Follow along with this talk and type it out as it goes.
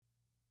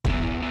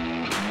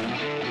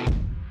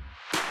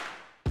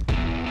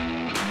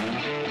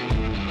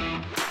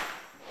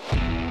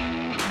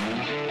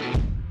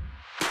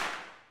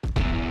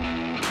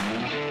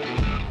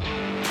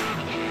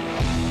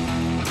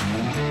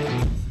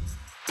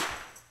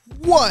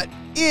What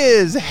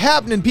is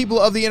happening, people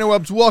of the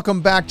interwebs? Welcome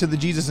back to the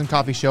Jesus and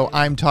Coffee Show.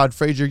 I'm Todd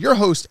Frazier, your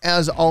host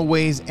as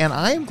always, and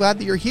I am glad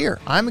that you're here.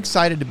 I'm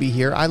excited to be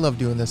here. I love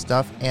doing this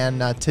stuff,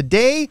 and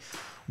today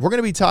we're going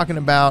to be talking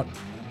about,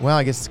 well,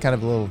 I guess it's kind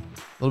of a little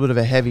bit of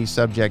a heavy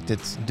subject.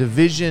 It's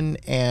division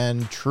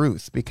and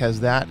truth, because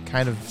that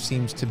kind of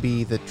seems to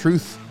be, the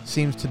truth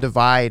seems to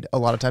divide a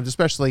lot of times,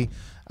 especially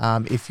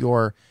if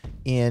you're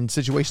in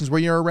situations where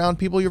you're around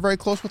people you're very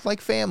close with, like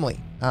family.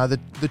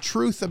 The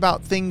truth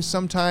about things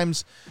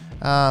sometimes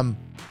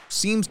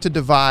seems to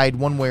divide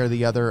one way or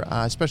the other,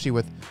 especially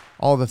with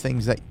all the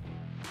things that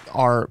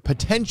are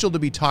potential to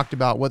be talked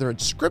about, whether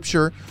it's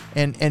scripture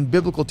and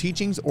biblical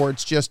teachings, or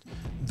it's just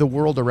the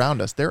world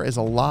around us. There is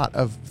a lot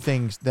of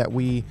things that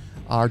we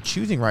are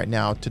choosing right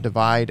now to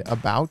divide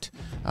about.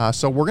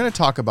 So we're going to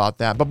talk about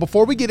that. But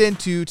before we get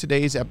into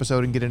today's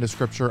episode and get into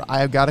scripture,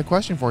 I have got a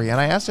question for you.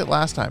 And I asked it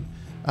last time.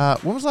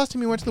 When was the last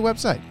time you went to the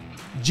website?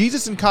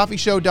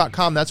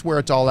 JesusandCoffeeShow.com. That's where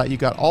it's all at. You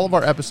got all of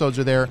our episodes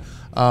are there.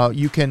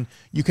 You can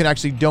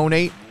actually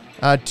donate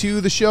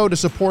to the show to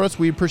support us.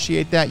 We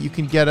appreciate that. You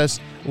can get us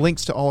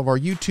links to all of our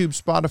YouTube,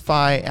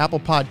 Spotify, Apple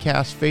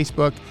Podcasts,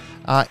 Facebook,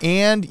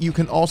 and you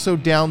can also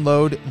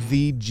download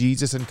the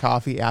Jesus and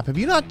Coffee app. Have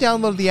you not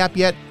downloaded the app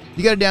yet?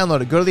 You got to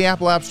download it. Go to the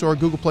Apple App Store,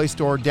 Google Play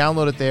Store,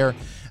 download it there.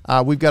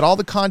 We've got all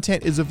the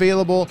content is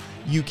available.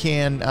 You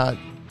can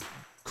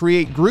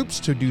create groups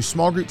to do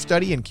small group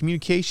study and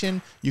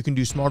communication. You can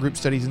do small group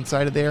studies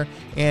inside of there.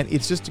 And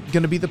it's just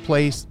going to be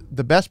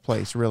the best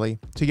place, really,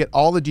 to get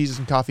all the Jesus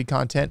and Coffee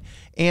content.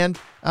 And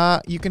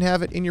you can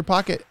have it in your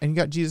pocket, and you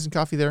got Jesus and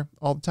Coffee there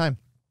all the time.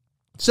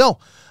 So,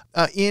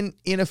 in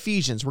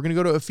Ephesians, we're going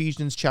to go to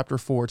Ephesians chapter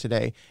 4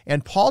 today,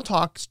 and Paul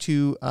talks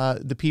to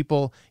the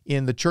people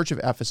in the church of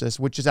Ephesus,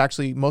 which is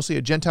actually mostly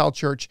a Gentile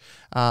church.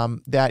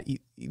 That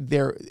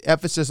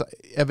Ephesus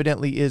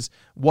evidently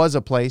was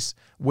a place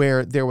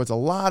where there was a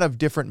lot of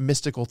different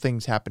mystical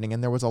things happening,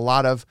 and there was a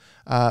lot of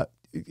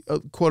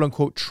quote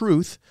unquote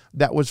truth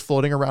that was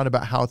floating around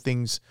about how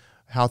things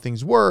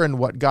were and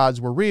what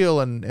gods were real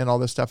and all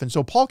this stuff. And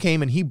so Paul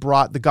came and he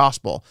brought the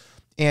gospel.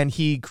 And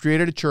he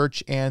created a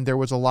church, and there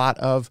was a lot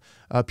of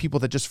people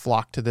that just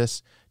flocked to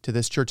this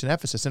church in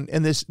Ephesus. And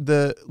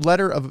the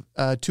letter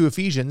to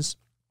Ephesians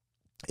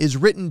is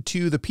written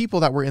to the people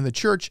that were in the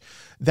church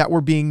that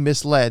were being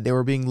misled. They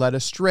were being led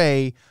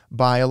astray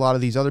by a lot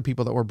of these other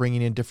people that were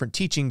bringing in different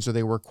teachings, or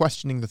they were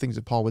questioning the things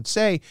that Paul would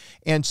say.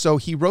 And so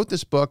he wrote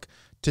this book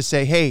to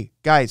say, "Hey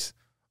guys,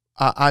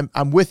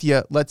 I'm with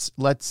you. Let's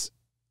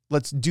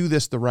do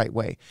this the right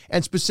way."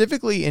 And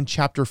specifically in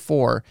chapter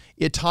 4,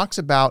 it talks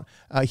about,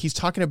 he's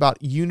talking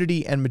about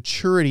unity and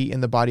maturity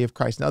in the body of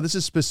Christ. Now, this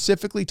is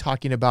specifically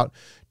talking about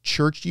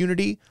church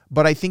unity,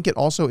 but I think it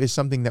also is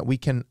something that we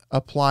can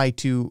apply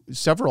to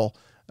several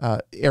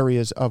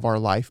areas of our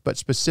life, but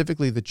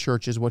specifically the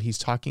church is what he's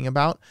talking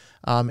about.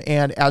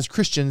 And as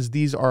Christians,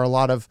 these are a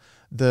lot of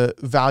the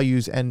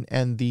values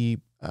and the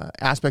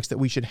aspects that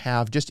we should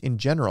have just in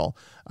general,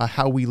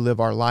 how we live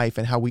our life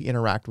and how we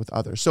interact with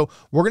others. So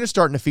we're going to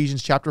start in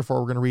Ephesians chapter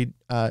 4. We're going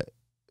to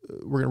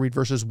read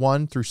verses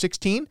 1 through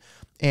 16,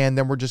 and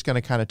then we're just going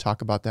to kind of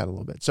talk about that a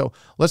little bit. So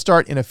let's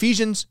start in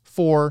Ephesians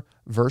 4,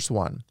 verse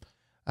 1.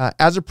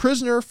 As a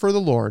prisoner for the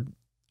Lord,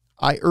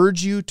 I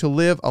urge you to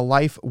live a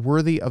life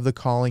worthy of the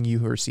calling you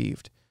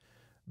received.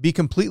 Be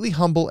completely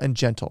humble and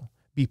gentle.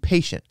 Be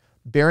patient,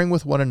 bearing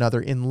with one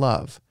another in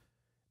love.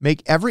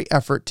 Make every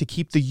effort to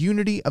keep the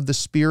unity of the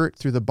Spirit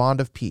through the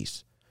bond of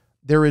peace.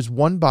 There is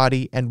one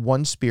body and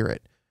one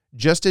Spirit,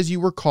 just as you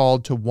were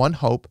called to one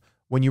hope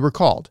when you were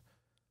called.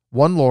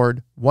 One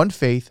Lord, one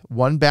faith,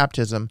 one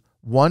baptism,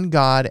 one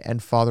God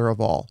and Father of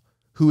all,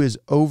 who is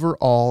over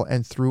all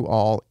and through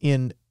all,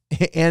 in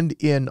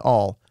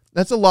all.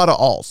 That's a lot of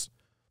alls.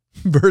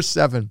 Verse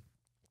 7.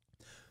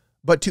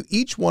 But to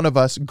each one of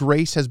us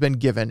grace has been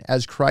given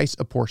as Christ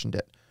apportioned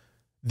it.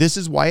 This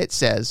is why it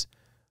says,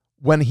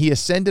 when he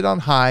ascended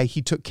on high,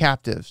 he took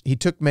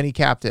many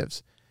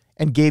captives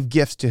and gave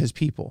gifts to his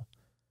people.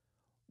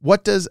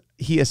 What does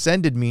he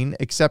ascended mean,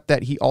 except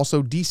that he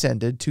also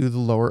descended to the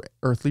lower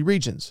earthly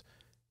regions?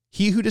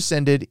 He who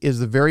descended is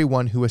the very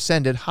one who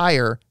ascended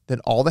higher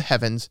than all the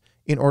heavens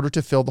in order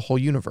to fill the whole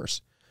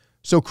universe.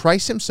 So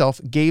Christ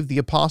himself gave the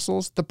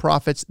apostles, the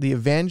prophets, the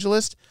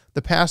evangelists,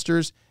 the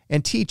pastors,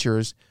 and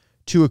teachers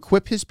to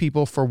equip his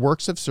people for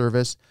works of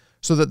service,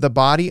 so that the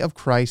body of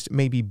Christ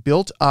may be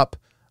built up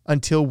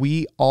until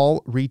we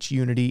all reach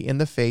unity in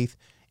the faith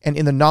and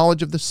in the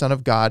knowledge of the Son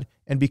of God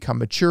and become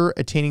mature,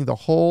 attaining the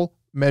whole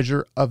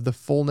measure of the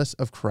fullness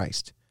of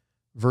Christ.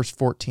 Verse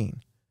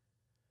 14.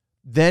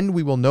 Then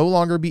we will no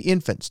longer be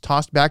infants,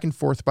 tossed back and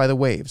forth by the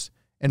waves,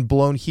 and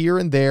blown here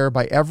and there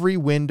by every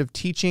wind of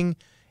teaching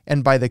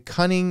and by the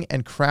cunning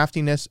and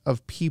craftiness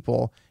of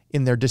people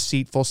in their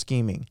deceitful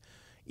scheming.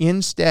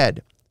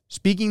 Instead,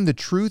 speaking the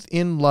truth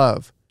in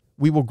love,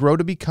 we will grow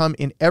to become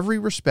in every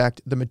respect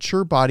the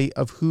mature body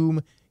of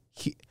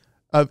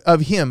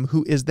him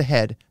who is the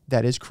head,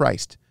 that is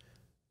Christ.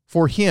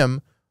 For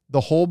him,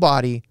 the whole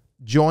body,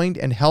 joined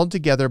and held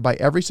together by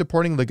every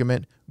supporting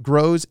ligament,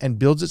 grows and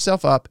builds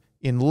itself up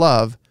in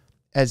love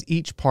as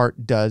each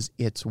part does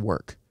its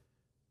work.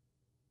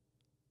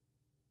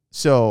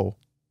 So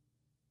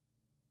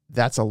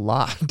that's a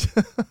lot.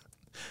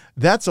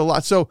 That's a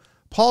lot. So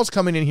Paul's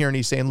coming in here and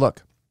he's saying,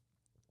 look,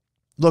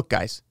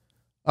 guys,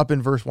 up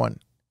in verse 1,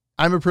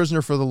 I'm a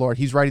prisoner for the Lord.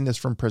 He's writing this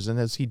from prison,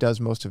 as he does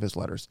most of his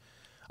letters.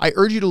 I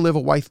urge you to live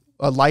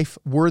a life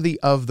worthy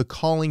of the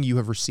calling you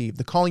have received,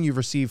 the calling you've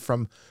received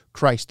from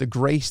Christ, the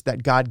grace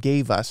that God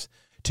gave us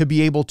to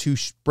be able to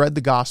spread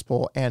the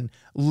gospel and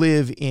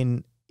live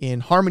in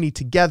harmony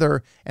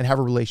together and have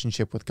a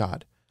relationship with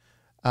God.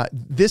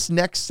 This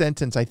next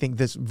sentence, I think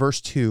this verse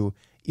 2,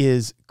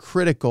 is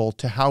critical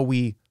to how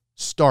we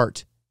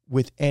start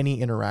with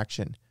any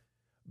interaction.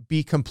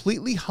 Be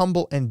completely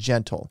humble and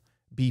gentle.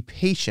 Be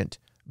patient,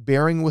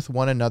 bearing with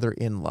one another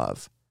in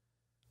love.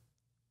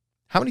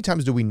 How many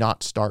times do we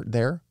not start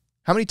there?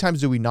 How many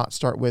times do we not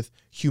start with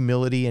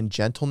humility and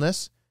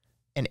gentleness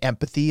and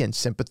empathy and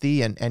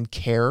sympathy and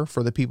care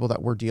for the people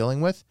that we're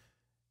dealing with?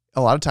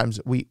 A lot of times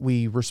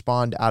we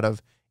respond out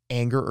of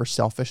anger or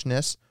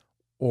selfishness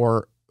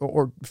or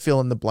fill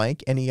in the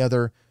blank, any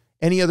other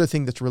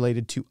thing that's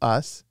related to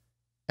us,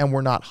 and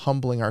we're not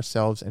humbling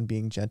ourselves and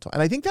being gentle.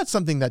 And I think that's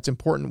something that's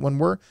important when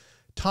we're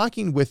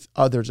talking with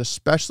others,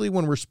 especially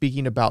when we're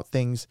speaking about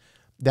things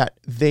that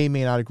they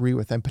may not agree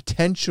with and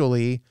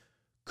potentially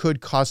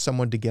could cause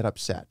someone to get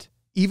upset,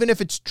 even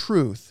if it's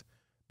truth,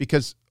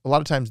 because a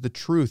lot of times the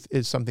truth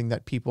is something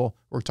that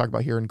we're talking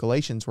about here in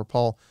Galatians, where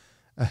Paul,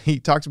 he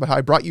talks about how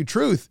I brought you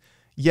truth,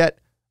 yet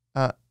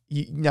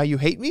now you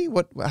hate me?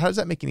 How does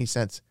that make any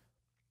sense?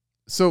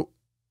 So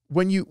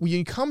when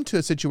you come to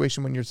a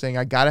situation when you're saying,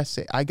 I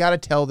gotta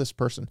tell this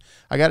person,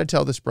 I gotta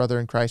tell this brother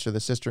in Christ or the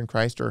sister in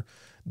Christ or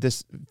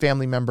this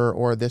family member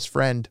or this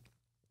friend,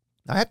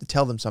 I have to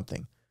tell them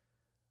something.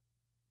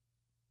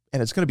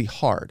 And it's going to be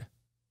hard.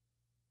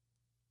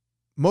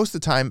 Most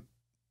of the time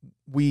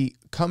we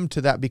come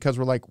to that because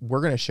we're like,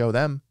 we're going to show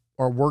them,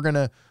 or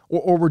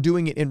we're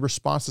doing it in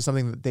response to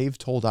something that they've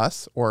told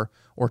us or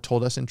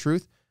told us in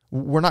truth.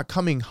 We're not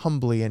coming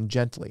humbly and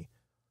gently.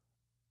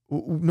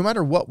 No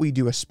matter what we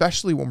do,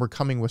 especially when we're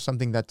coming with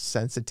something that's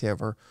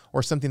sensitive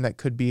or something that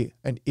could be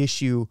an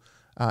issue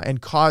and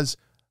cause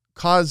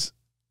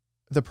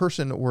the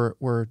person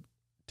we're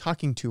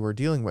talking to or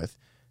dealing with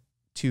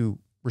to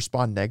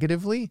respond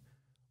negatively,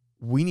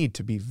 we need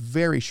to be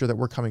very sure that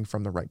we're coming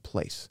from the right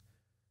place.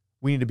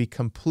 We need to be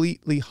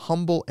completely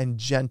humble and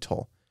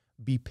gentle,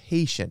 be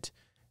patient,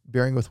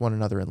 bearing with one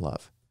another in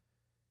love.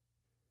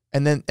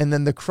 And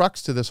then the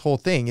crux to this whole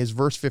thing is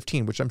verse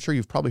 15, which I'm sure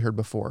you've probably heard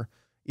before,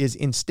 is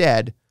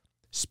instead,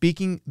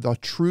 speaking the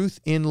truth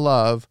in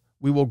love,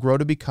 we will grow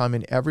to become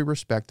in every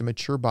respect the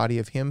mature body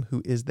of him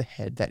who is the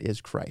head, that is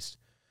Christ.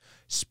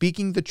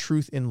 Speaking the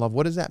truth in love,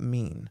 what does that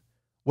mean?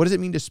 What does it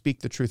mean to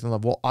speak the truth in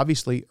love? Well,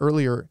 obviously,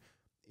 earlier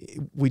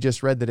we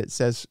just read that it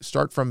says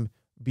start from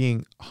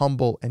being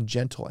humble and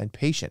gentle and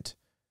patient.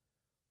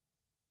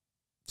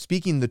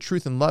 Speaking the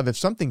truth in love, if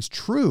something's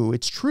true,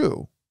 it's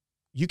true.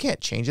 You can't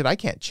change it. I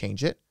can't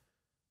change it.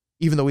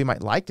 Even though we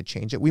might like to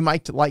change it, we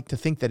might like to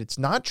think that it's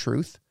not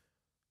truth.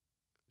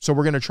 So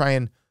we're going to try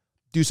and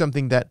do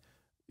something that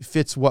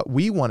fits what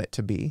we want it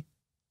to be.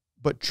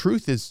 But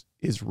truth is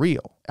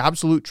real.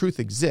 Absolute truth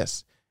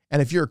exists.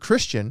 And if you're a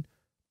Christian,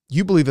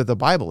 you believe that the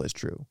Bible is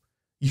true.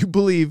 You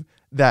believe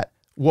that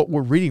what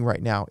we're reading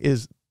right now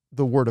is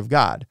the Word of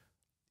God.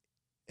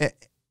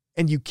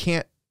 And you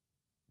can't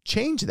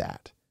change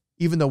that,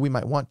 even though we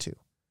might want to.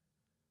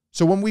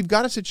 So when we've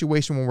got a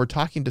situation when we're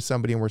talking to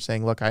somebody and we're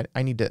saying, look, I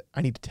need to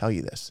tell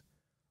you this.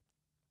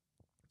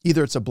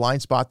 Either it's a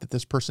blind spot that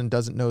this person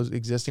doesn't know is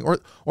existing,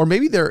 or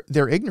maybe they're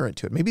ignorant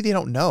to it. Maybe they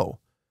don't know.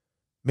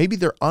 Maybe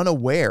they're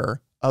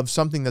unaware of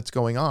something that's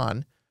going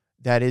on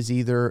that is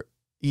either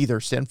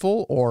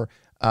sinful or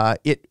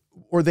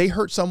they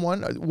hurt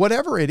someone,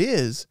 whatever it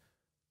is.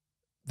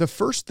 The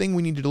first thing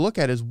we need to look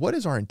at is, what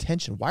is our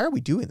intention? Why are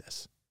we doing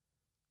this?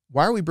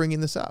 Why are we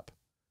bringing this up?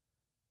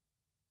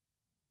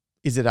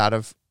 Is it out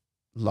of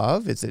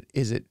love?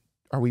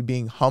 Are we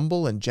being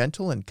humble and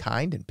gentle and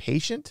kind and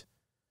patient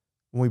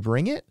when we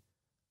bring it?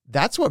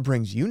 That's what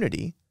brings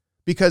unity.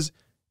 Because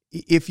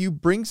if you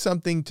bring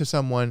something to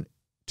someone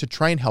to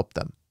try and help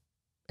them,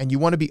 and you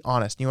want to be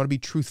honest, and you want to be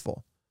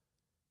truthful,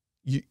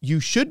 you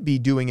should be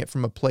doing it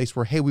from a place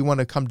where, hey, we want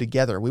to come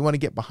together. We want to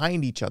get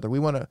behind each other. We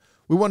want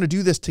to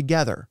do this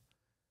together.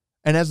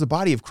 And as the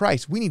body of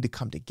Christ, we need to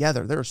come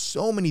together. There are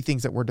so many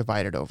things that we're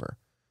divided over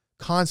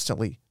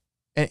constantly.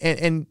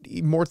 And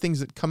more things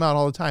that come out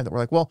all the time that we're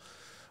like, well,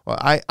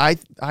 I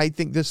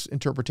think this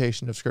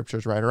interpretation of Scripture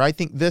is right, or I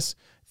think this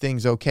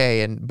thing's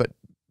okay, but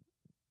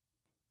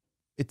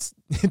it's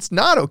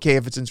not okay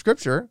if it's in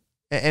Scripture,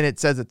 and it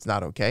says it's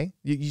not okay.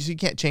 You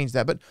can't change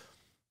that. But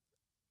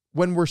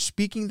when we're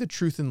speaking the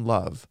truth in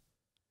love,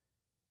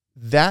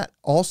 that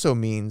also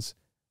means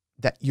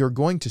that you're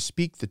going to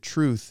speak the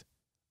truth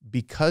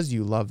because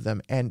you love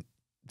them, and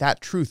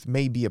that truth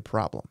may be a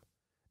problem.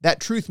 That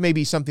truth may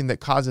be something that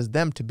causes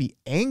them to be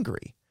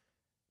angry.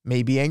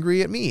 Maybe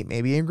angry at me,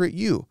 maybe angry at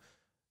you,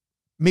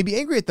 maybe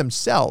angry at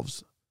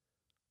themselves,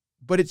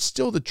 but it's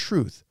still the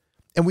truth.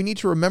 And we need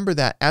to remember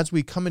that as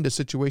we come into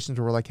situations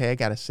where we're like, hey, I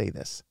got to say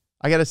this.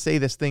 I got to say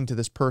this thing to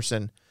this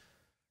person,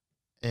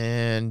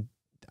 and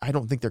I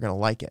don't think they're going to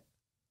like it.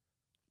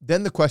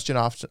 Then the question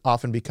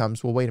often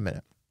becomes, well, wait a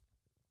minute.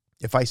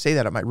 If I say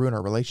that, it might ruin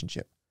our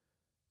relationship.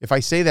 If I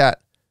say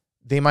that,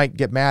 they might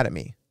get mad at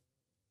me.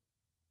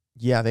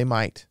 Yeah, they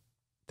might.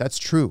 That's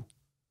true.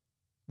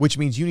 Which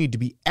means you need to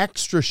be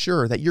extra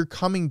sure that you're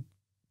coming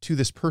to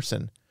this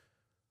person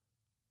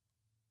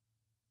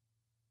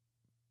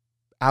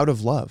out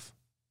of love,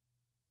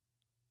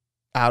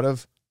 out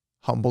of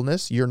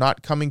humbleness. You're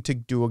not coming to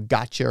do a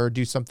gotcha or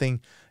do something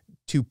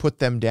to put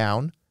them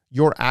down.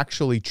 You're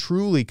actually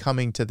truly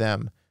coming to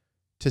them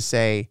to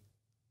say,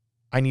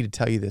 I need to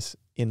tell you this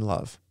in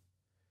love.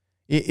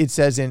 It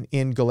says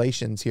in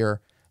Galatians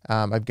here,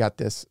 I've got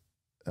this,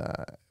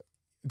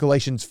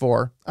 Galatians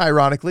 4,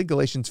 ironically,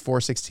 Galatians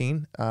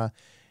 4:16.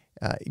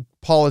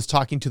 Paul is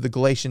talking to the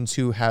Galatians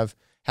who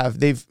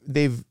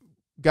they've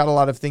got a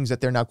lot of things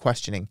that they're now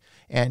questioning.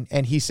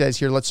 And he says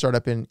here, let's start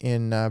up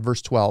in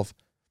verse 12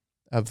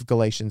 of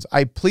Galatians.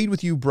 I plead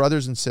with you,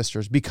 brothers and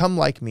sisters, become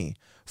like me,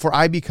 for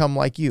I become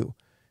like you.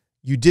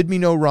 You did me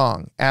no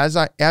wrong.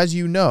 As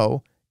you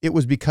know, it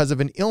was because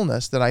of an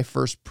illness that I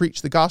first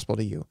preached the gospel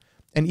to you.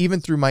 And even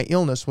through my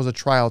illness was a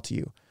trial to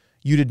you.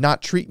 You did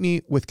not treat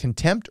me with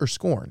contempt or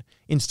scorn.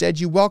 Instead,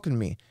 you welcomed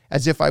me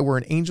as if I were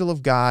an angel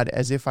of God,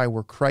 as if I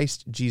were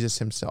Christ Jesus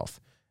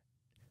himself.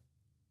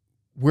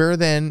 Where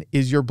then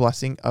is your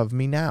blessing of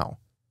me now?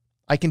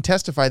 I can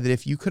testify that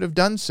if you could have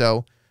done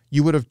so,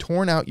 you would have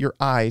torn out your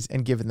eyes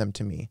and given them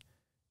to me.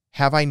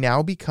 Have I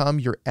now become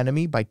your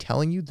enemy by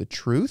telling you the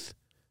truth?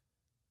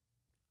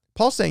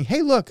 Paul's saying,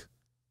 hey, look,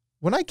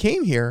 when I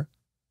came here,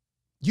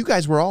 you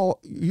guys were all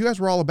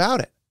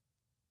about it.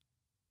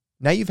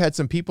 Now you've had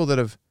some people that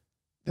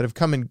have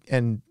come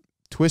and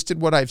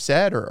twisted what I've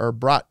said or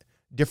brought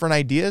different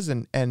ideas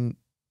and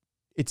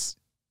it's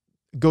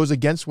goes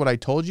against what I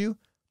told you,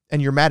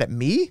 and you're mad at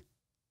me?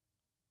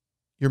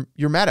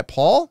 You're mad at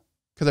Paul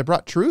because I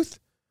brought truth?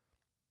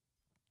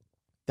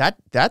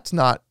 That's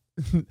not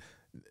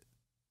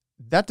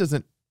that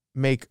doesn't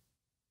make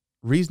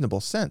reasonable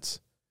sense.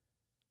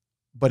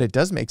 But it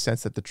does make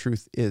sense that the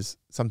truth is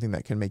something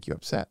that can make you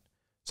upset,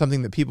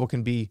 something that people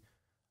can be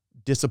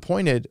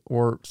disappointed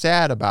or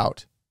sad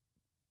about,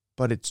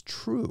 but it's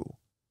true.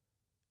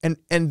 And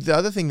the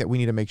other thing that we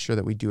need to make sure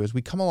that we do is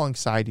we come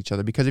alongside each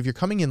other, because if you're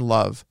coming in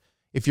love,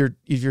 if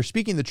you're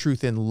speaking the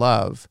truth in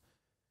love,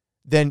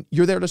 then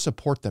you're there to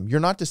support them. You're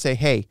not to say,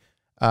 hey,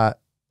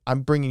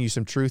 I'm bringing you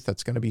some truth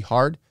that's going to be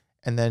hard,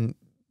 and then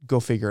go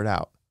figure it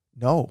out.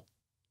 No,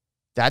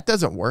 that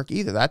doesn't work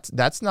either.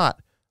 That's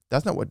not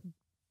what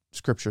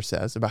Scripture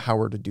says about how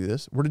we're to do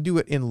this. We're to do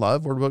it in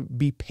love. We're to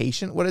be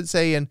patient. What did it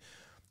say in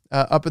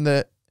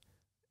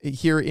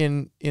here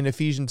in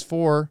Ephesians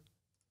 4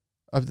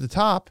 up at the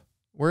top?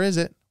 Where is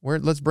it?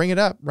 Let's bring it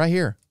up right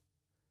here.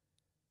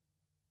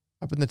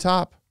 Up in the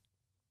top,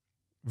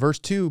 verse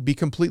 2, be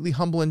completely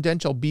humble and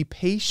gentle, be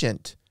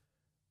patient,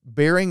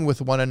 bearing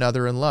with one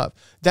another in love.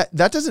 That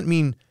doesn't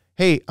mean,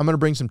 hey, I'm going to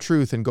bring some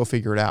truth and go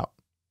figure it out.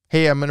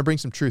 Hey, I'm going to bring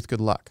some truth.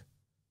 Good luck.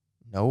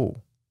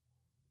 No.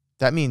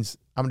 That means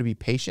I'm going to be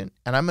patient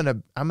and I'm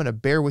going to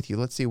bear with you.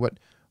 Let's see what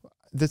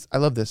this, I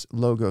love this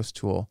Logos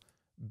tool,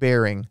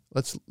 bearing.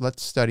 Let's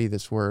study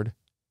this word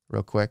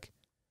real quick.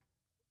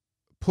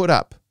 Put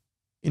up,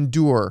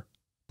 endure,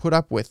 put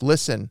up with,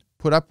 listen,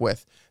 put up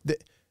with.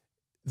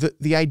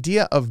 The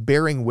idea of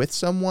bearing with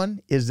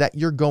someone is that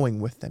you're going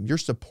with them. You're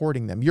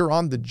supporting them. You're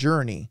on the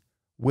journey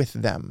with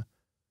them.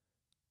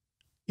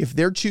 If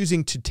they're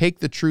choosing to take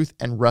the truth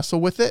and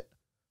wrestle with it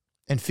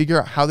and figure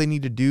out how they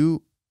need to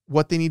do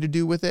what they need to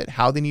do with it,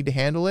 how they need to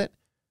handle it,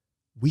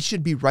 we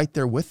should be right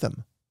there with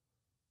them.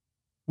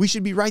 We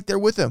should be right there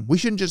with them. We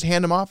shouldn't just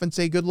hand them off and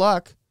say, good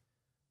luck.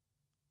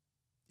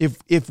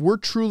 If we're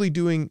truly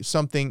doing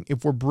something,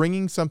 if we're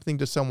bringing something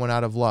to someone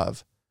out of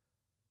love,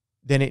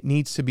 then it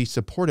needs to be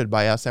supported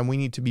by us, and we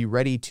need to be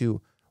ready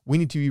to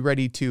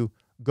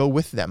go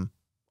with them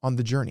on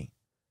the journey.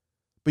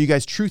 But you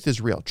guys, truth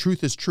is real.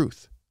 Truth is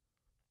truth.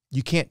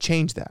 You can't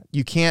change that.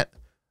 You can't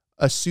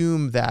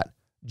assume that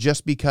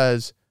just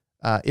because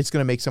it's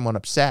going to make someone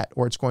upset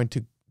or it's going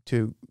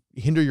to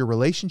hinder your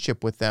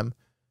relationship with them,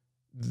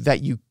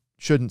 that you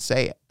shouldn't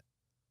say it.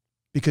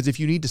 Because if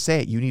you need to say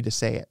it, you need to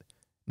say it.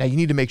 Now, you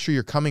need to make sure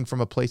you're coming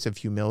from a place of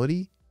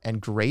humility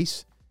and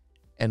grace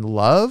and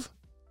love,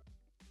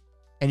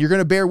 and you're going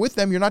to bear with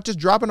them. You're not just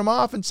dropping them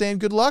off and saying,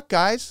 good luck,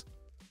 guys.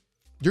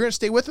 You're going to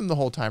stay with them the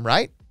whole time,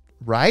 right?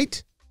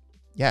 Right?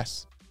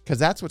 Yes, because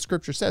that's what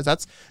Scripture says.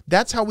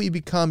 That's how we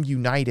become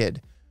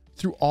united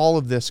through all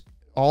of this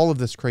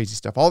crazy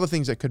stuff, all the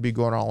things that could be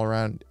going all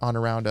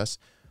around us.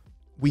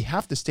 We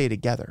have to stay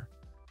together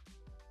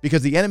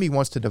because the enemy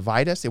wants to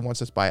divide us. It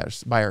wants us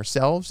by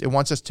ourselves. It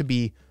wants us to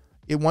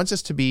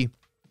be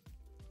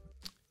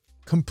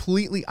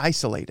completely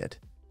isolated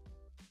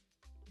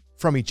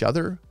from each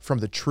other, from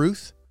the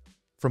truth,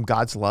 from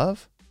God's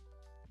love.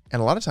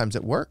 And a lot of times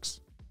it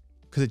works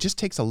because it just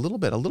takes a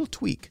little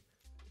tweak,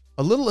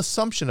 a little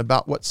assumption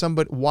about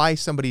why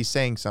somebody's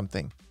saying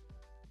something.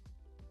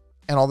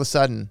 And all of a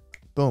sudden,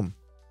 boom,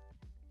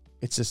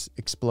 it's this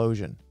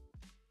explosion.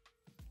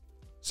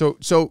 So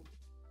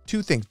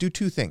do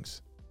two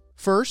things.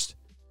 First,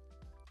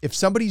 if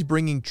somebody's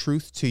bringing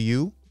truth to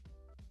you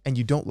and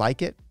you don't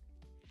like it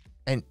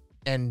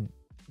and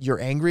you're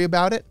angry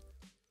about it,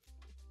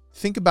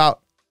 think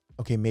about,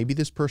 okay, maybe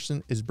this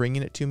person is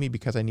bringing it to me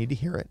because I need to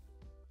hear it.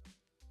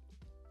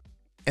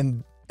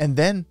 And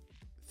then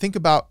think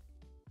about,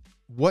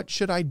 what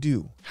should I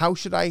do? How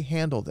should I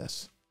handle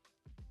this?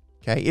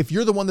 Okay. If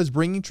you're the one that's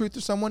bringing truth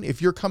to someone,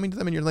 if you're coming to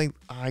them and you're like,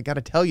 I got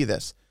to tell you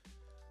this,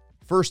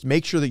 first,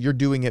 make sure that you're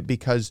doing it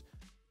because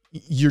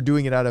you're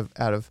doing it out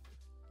of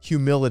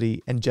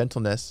humility and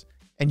gentleness,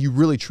 and you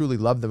really truly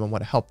love them and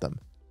want to help them.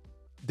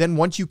 Then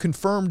once you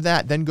confirmed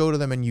that, then go to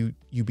them and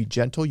you be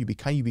gentle, you be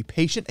kind, you be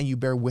patient, and you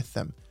bear with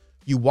them.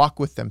 You walk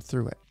with them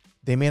through it.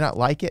 They may not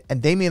like it,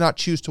 and they may not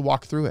choose to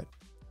walk through it.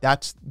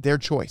 That's their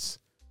choice.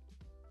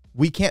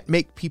 We can't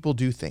make people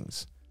do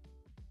things.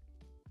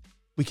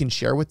 We can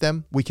share with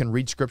them. We can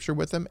read scripture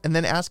with them. And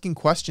then asking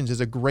questions is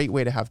a great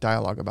way to have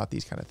dialogue about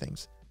these kind of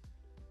things.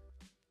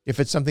 If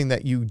it's something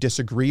that you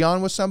disagree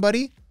on with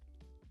somebody,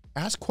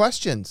 ask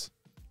questions.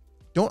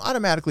 Don't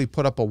automatically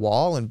put up a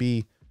wall and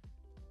be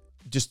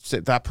just say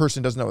that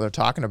person doesn't know what they're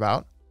talking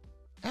about.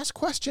 Ask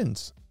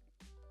questions.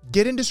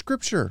 Get into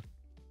scripture.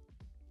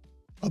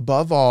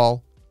 Above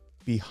all,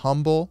 be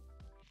humble,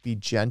 be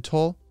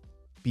gentle,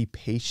 be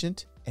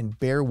patient, and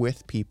bear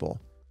with people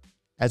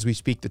as we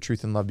speak the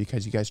truth in love,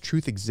 because you guys,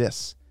 truth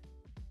exists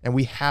and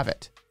we have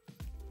it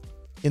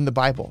in the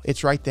Bible.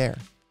 It's right there.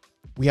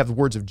 We have the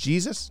words of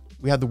Jesus.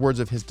 We have the words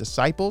of his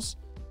disciples,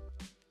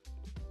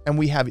 and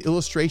we have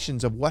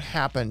illustrations of what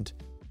happened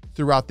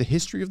throughout the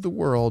history of the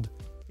world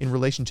in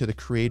relation to the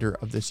creator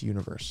of this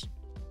universe.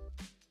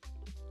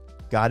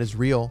 God is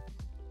real.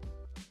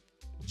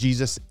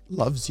 Jesus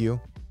loves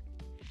you,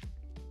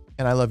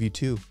 and I love you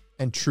too.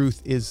 And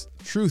truth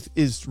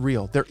is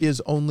real. There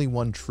is only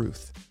one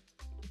truth.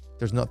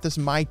 There's not this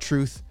my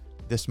truth,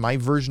 this my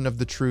version of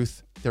the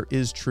truth. There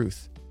is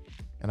truth.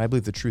 And I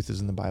believe the truth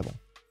is in the Bible.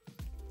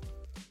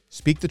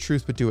 Speak the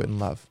truth, but do it in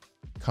love.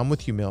 Come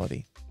with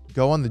humility.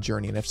 Go on the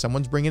journey. And if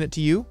someone's bringing it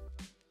to you,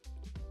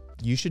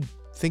 you should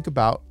think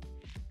about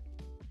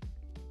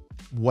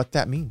what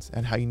that means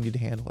and how you need to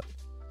handle it.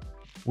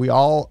 We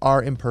all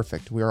are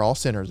imperfect. We are all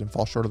sinners and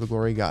fall short of the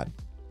glory of God.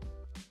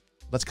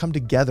 Let's come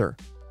together.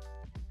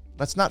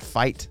 Let's not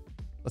fight.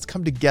 Let's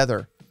come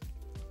together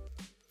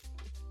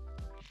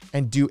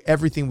and do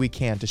everything we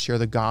can to share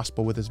the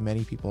gospel with as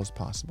many people as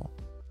possible.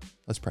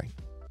 Let's pray.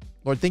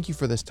 Lord, thank you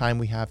for this time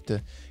we have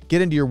to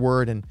get into your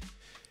word and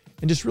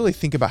just really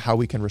think about how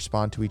we can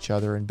respond to each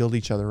other and build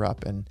each other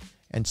up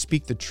and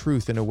speak the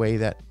truth in a way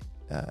that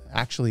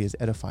actually is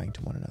edifying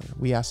to one another.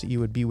 We ask that you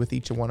would be with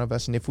each one of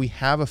us. And if we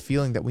have a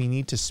feeling that we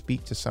need to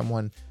speak to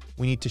someone,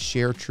 we need to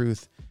share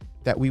truth,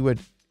 that we would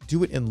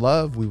do it in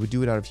love. We would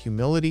do it out of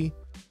humility.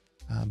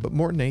 But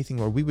more than anything,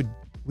 Lord,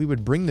 we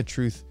would bring the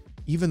truth,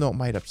 even though it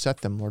might upset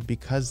them, Lord,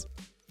 because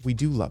we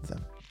do love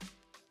them.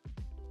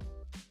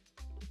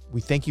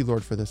 We thank you,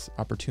 Lord, for this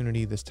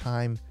opportunity, this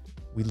time.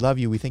 We love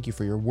you. We thank you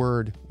for your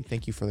word. We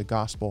thank you for the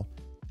gospel.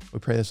 We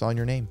pray this all in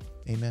your name.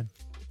 Amen.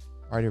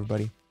 All right,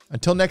 everybody.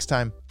 Until next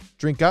time,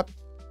 drink up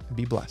and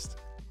be blessed.